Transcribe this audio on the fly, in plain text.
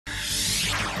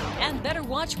And better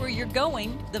watch where you're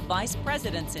going. The vice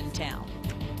president's in town.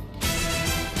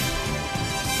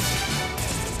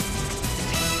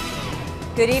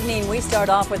 Good evening. We start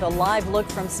off with a live look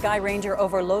from Sky Ranger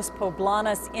over Los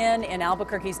Poblanos Inn in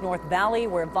Albuquerque's North Valley,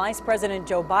 where Vice President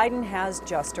Joe Biden has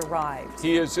just arrived.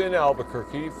 He is in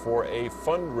Albuquerque for a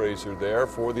fundraiser there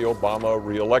for the Obama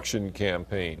re-election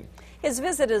campaign. His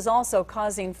visit is also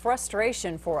causing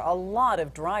frustration for a lot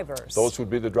of drivers. Those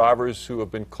would be the drivers who have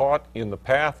been caught in the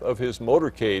path of his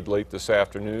motorcade late this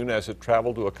afternoon as it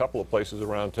traveled to a couple of places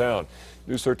around town.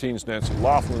 News 13's Nancy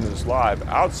Laughlin is live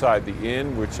outside the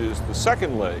inn, which is the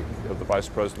second leg of the Vice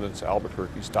President's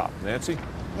Albuquerque stop. Nancy?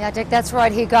 Yeah, Dick, that's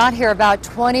right. He got here about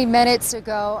 20 minutes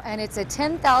ago, and it's a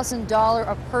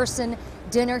 $10,000 a person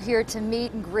dinner here to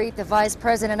meet and greet the Vice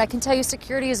President. I can tell you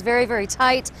security is very, very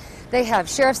tight. They have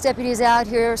sheriff's deputies out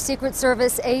here, Secret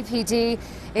Service, APD.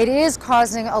 It is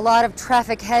causing a lot of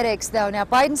traffic headaches, though. Now,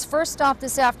 Biden's first stop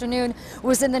this afternoon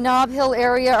was in the Nob Hill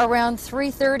area around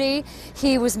 3:30.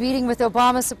 He was meeting with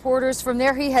Obama supporters. From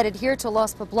there, he headed here to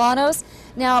Los Poblanos.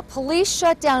 Now, police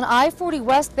shut down I-40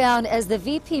 westbound as the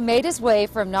VP made his way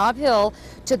from Nob Hill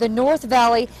to the North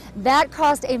Valley. That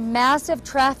caused a massive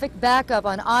traffic backup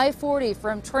on I-40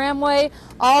 from Tramway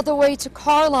all the way to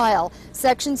Carlisle.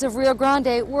 Sections of Rio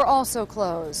Grande were also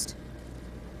closed.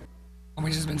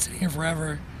 We've just been sitting here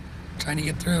forever trying to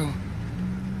get through.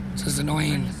 It's just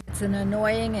annoying. It's an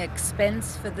annoying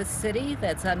expense for the city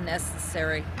that's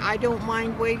unnecessary. I don't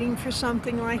mind waiting for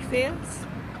something like this.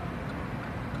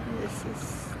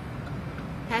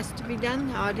 Has to be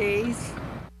done nowadays.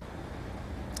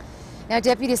 Now,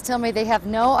 deputies tell me they have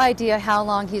no idea how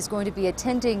long he's going to be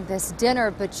attending this dinner,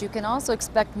 but you can also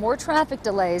expect more traffic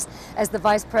delays as the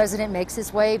Vice President makes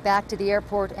his way back to the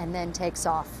airport and then takes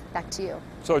off. Back to you.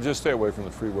 So just stay away from the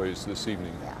freeways this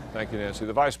evening. Yeah. Thank you, Nancy.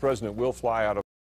 The Vice President will fly out of